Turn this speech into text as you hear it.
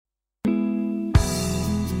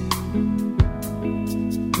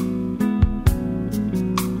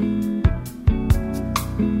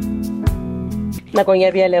nakong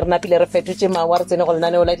ya bjale re napile re fetotše mawa re tsene go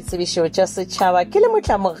lenaneo la ditsebišo tša setšhaba ke le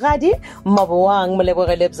motlamogadi maboang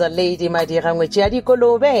molebogele bza lady madira ngwetše ya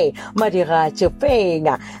dikolobe madira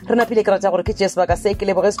tšefenga re napile ke rata gore ke tšee sebaka se ke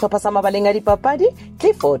leboge setlhopha sa mabaleng a dipapadi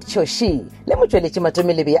Clifford Choshi le motšweletši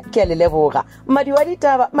matomelebea ke a le leboga mmadi wa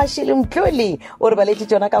ditaba Mashele Mtloli o re baletše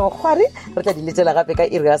tšona ka bokgwari re tla di letšela gape ka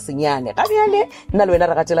iri ya senyane ga bjale nna le wena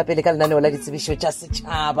re gatela pele ka lenaneo la ditsebišo tša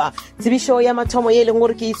setšhaba tsebišo ya mathomo ye leng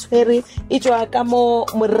gore ke itshwere e tšwa ka mo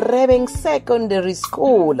Morebeng Secondary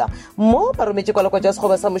School mo ba rometše kwalokwa tša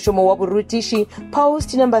sekgoba sa mošomo wa borutiši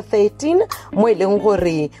post number 13 mo e leng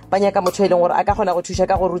gore ba nyaka motho e leng gore a ka kgona go thuša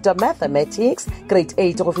ka go ruta mathematics grade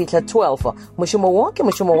 8 go fihla 12 mošomo wo ke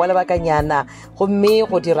mošomo wa lebakanyana gomme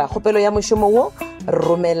go dira kgopelo ya mošomo wo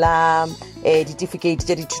romela certificate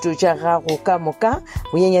tša dithuto tša gago ka moka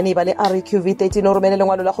bonyenyane e ba le RQV 13 o romele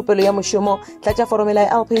lengwalo la kgopelo ya mošomo tlatša foromela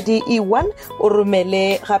ya LPD E1 o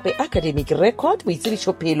romele gape academic record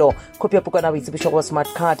boitsebišo phelo kopi ya pukana boitsebišo go smart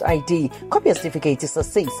card ID kopi ya certificate sa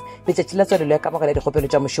 6 letšatši la tswalelo ya kamogela dikgopelo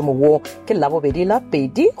tša mošomo wo ke labobedi la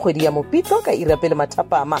pedi kgwedi ya mopitlo ka iri ya pele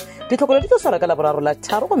mathapama ditlhokolo di tlo swarwa ka laboraro la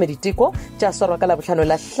tharo gomme diteko tša swarwa ka labohlano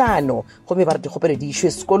la hlano gomme ba re dikgopelo di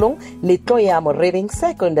išwe sekolong letlo ya Morebeng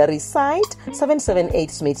Secondary Site 778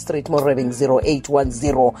 Smith Street Morebeng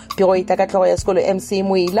 0810 pego e tla ka tlhogo ya sekolo MC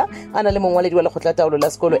Moila a na le mongwaledi wa lekgotlataolo la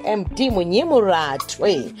sekolo MD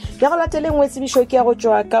Monyemoratwe ya go latele nngwe tsebišo ke ya go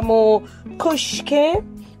tšwa ka mo Koshke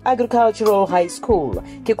Agricultural High School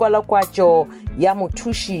ke kwala kwatšo ya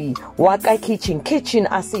mothuši wa ka kitchen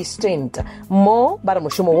assistant mo ba re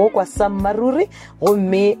mošomo wo kwa Sammaruri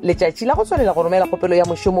gomme letšatši la go tswalela go romela kgopelo ya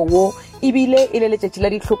mošomo wo ebile e le letšatši la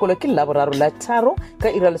ditlhokolo ke laboraro la tharo ka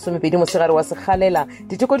ira lesomepedi mosegare wa sekgalela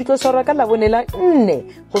diteko di tlo swarwa ka labone la 4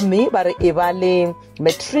 gomme ba re e ba le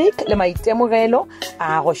matric le maitemogelo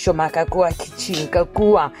a go šoma ka kua kitchen ka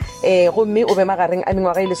kua gomme o be magareng a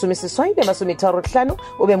mengwaga e lesomeseswai le masometharohlano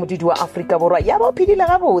o be modudi wa Afrika Borwa ya ba o phedile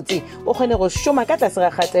gabotse o kgone go šoma ka tlase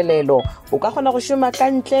ga kgatelelo o ka kgona go šoma ka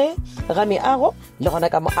ntle ga meago le gona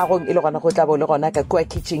ka moagong e le gona go tlabo le gona ka kua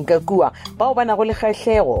kitchen ka kua bao ba na go le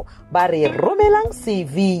kgahlego ba re romelang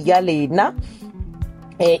CV ya lena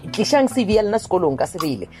tlišang CV ya lena sekolong ka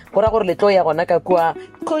sebele go ra gore letlo ya gona ka kua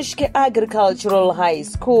Koshke Agricultural High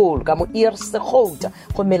School ka mo Eersegouta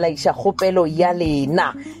go melaiša kgopelo ya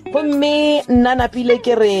lena gomme nna napile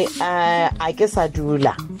ke re a ke sa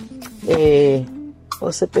dula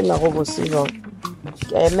o sepela go bosego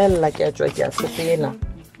ke emella ke a tšwa ke a sepela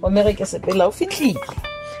gomme ge ke sepela o fitlhile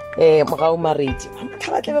mogao maredi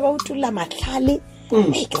ka ba tlebe ba utulla matlhale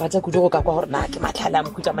ke rata kudu go ka kwa gore na ke matlhale a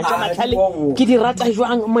mokhutsa matlhale ke di rata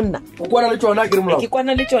jwang monna o kwana le tsona ke re molao ke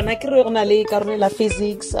kwana le tsona ke re go na le karolo la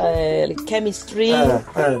physics le chemistry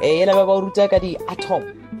ela ba ruta ka di atom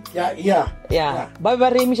ya ba ba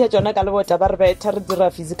re emisha tsona ka le bota ba re betha re dira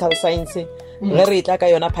physical science ge re tla ka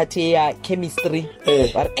yona party ya chemistry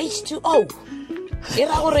ba re H2O e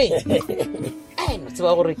ra gore no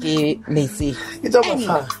tseba gore ke metsi ke tsa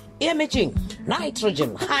matlhale e emetšeng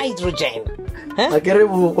nitrogen hydrogen a ke re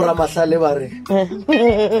bo ra mahlale ba re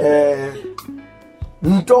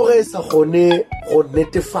ntoge sa gone go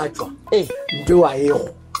netefatšwa nto wa ego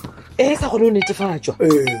sa gone o netefatšwa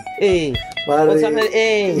ba re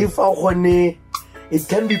if a gone it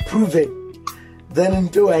can be proven then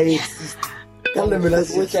nto wa exist ka le mela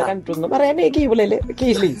se ka ntlong mara ene ke bolele ke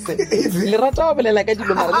ilese le rata go bolela ka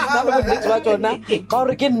dilo mara nna le nnete wa tsona ba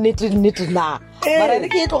gore ke nnete na mara ene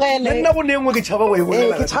ke tlogele nna go nengwe ke tšhaba go e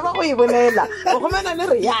bolela ke tšhaba go e bolela go gomana ne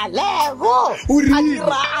re ya lebo are a di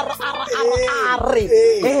ba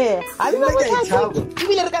tšhaba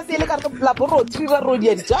ebile re ka se le ka laboratory ra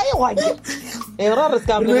rodia di tšae gwanke ra re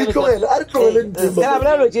ska tlogele a re tlogele ntse ka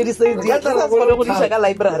bla lo je di se di ka tla go go disha ka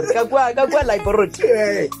library ka kwa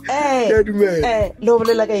laboratory lo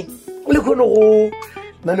bolela kae le kgone go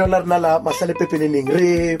nna le ona re na la mahlale pepeneneng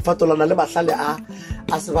re fatolana le mahlale a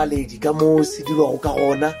sebaledi ka mo se dirwago ka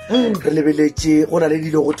gona re lebeletše go na le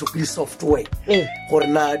dilo go thokile software gore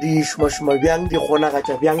na di šomašoma bjang di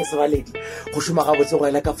kgonagatša bjang sebaledi go šoma gabotse go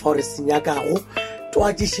ela ka fao re senyakago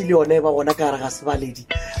twatiše le yone ba gona ka gare ga sebaledi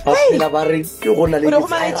ba phela ba re ke go na le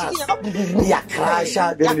ya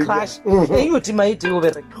crasha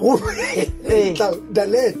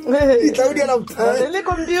le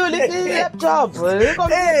computer le laptop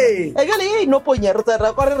egale e no ponya re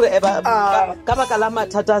tsara kwa re eba ka baka la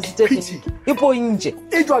mathata a setefiki e ponje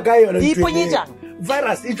e tswa kae yona e ponye jang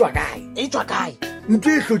virus e tswa kae e tswa kae ntho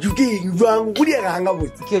e hlotse ke eng jwang go diega ga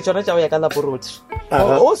botse ke tsona tša go ya ka laboratory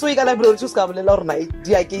Aha. o so e ka laboratory o se ka bolela gore na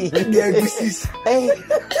di ya ke eng Di a kwešiša.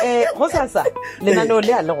 go sasa lenaneo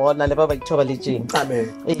le a le gona le ba ba ithobaletseng amen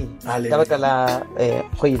Hallelujah. ka baka la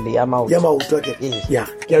kgwele ya maoto ya maoto ke Ee. ya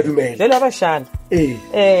ke a dumela le la bašana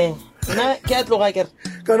ee nna ke a tloga kere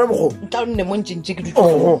kana mokgomo ntla o nne mo ntšintši ke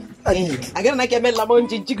Oho, a a ke re na ke emelela mo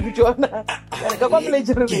ntšintši ke dutse ona ka kwa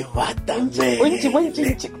poletse re ke bata o ntši mo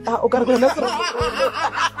ntšintši o ka re kona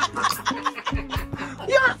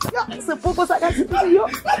sepoko sa ka sepio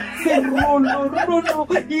serolorolo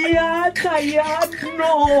ya tla ya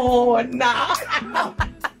nona